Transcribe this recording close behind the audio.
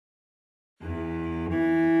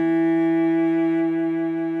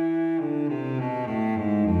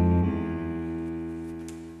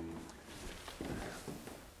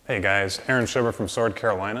Hey guys, Aaron Schober from Sword,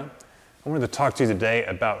 Carolina. I wanted to talk to you today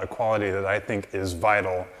about a quality that I think is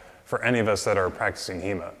vital for any of us that are practicing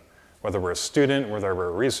HEMA. Whether we're a student, whether we're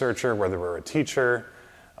a researcher, whether we're a teacher,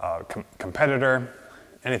 competitor,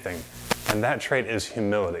 anything. And that trait is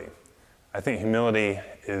humility. I think humility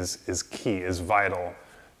is key, is vital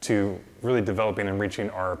to really developing and reaching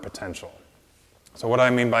our potential. So what do I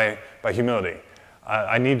mean by humility?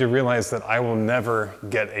 I need to realize that I will never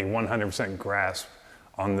get a 100% grasp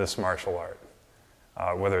on this martial art,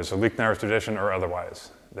 whether it's a Liechtenauer tradition or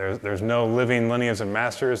otherwise. There's no living lineage of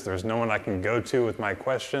masters. There's no one I can go to with my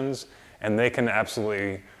questions, and they can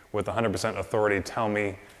absolutely, with 100% authority, tell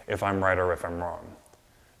me if I'm right or if I'm wrong.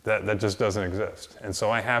 That just doesn't exist. And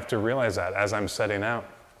so I have to realize that as I'm setting out.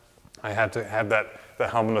 I have to have that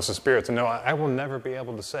humbleness of spirit to know I will never be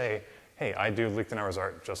able to say, hey, I do Liechtenauer's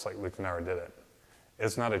art just like Liechtenauer did it.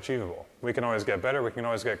 It's not achievable. We can always get better, we can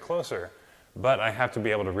always get closer, but I have to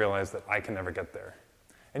be able to realize that I can never get there.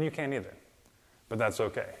 And you can't either, but that's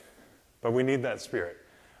okay. But we need that spirit.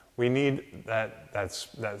 We need that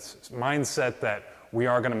mindset that we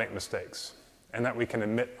are going to make mistakes and that we can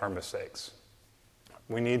admit our mistakes.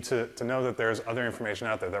 We need to know that there's other information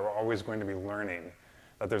out there, that we're always going to be learning,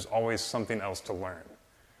 that there's always something else to learn,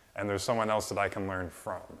 and there's someone else that I can learn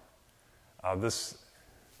from. Let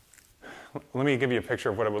me give you a picture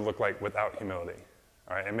of what it would look like without humility.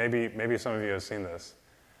 All right, and maybe some of you have seen this.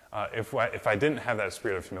 If I didn't have that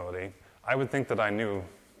spirit of humility, I would think that I knew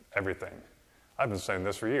everything. I've been saying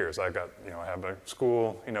this for years. I have a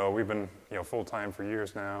school. We've been full time for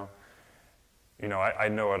years now. I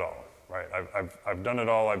know it all. Right? I've done it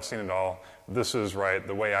all. I've seen it all. This is right.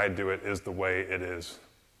 The way I do it is the way it is.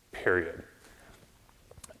 Period.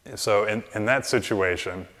 So in that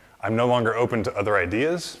situation, I'm no longer open to other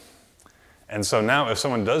ideas. And so now if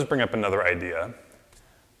someone does bring up another idea,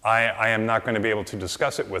 I am not going to be able to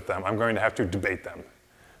discuss it with them. I'm going to have to debate them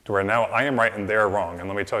to where now I am right and they're wrong. And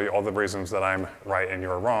let me tell you all the reasons that I'm right and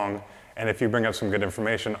you're wrong. And if you bring up some good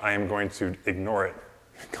information, I am going to ignore it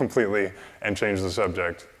completely and change the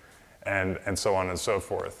subject and so on and so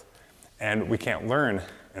forth. And we can't learn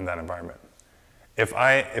in that environment. If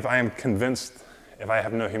I am convinced, if I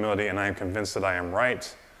have no humility and I am convinced that I am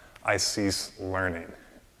right, I cease learning.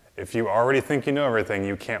 If you already think you know everything,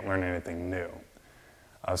 you can't learn anything new.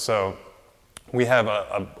 So we have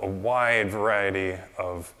a wide variety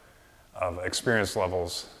of experience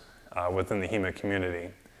levels within the HEMA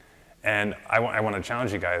community. And I want to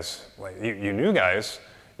challenge you guys. Like you new guys,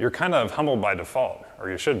 you're kind of humbled by default,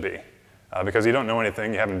 or you should be, because you don't know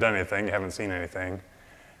anything, you haven't done anything, you haven't seen anything.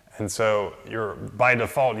 And so by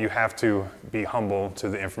default, you have to be humble to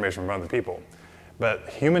the information from other people. But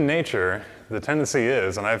human nature, the tendency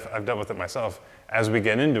is, and I've dealt with it myself, as we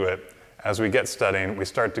get into it, as we get studying, we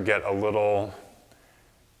start to get a little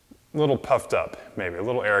puffed up, maybe, a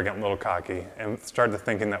little arrogant, a little cocky, and start to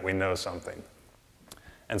thinking that we know something.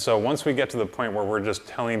 And so once we get to the point where we're just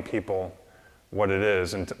telling people what it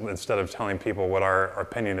is, instead of telling people what our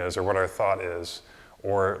opinion is or what our thought is,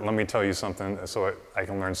 or let me tell you something so I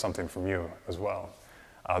can learn something from you as well.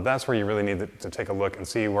 That's where you really need to take a look and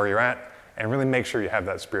see where you're at and really make sure you have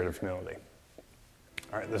that spirit of humility.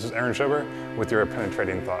 All right, this is Aaron Schober with your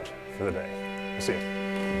penetrating thought for the day. We'll see you.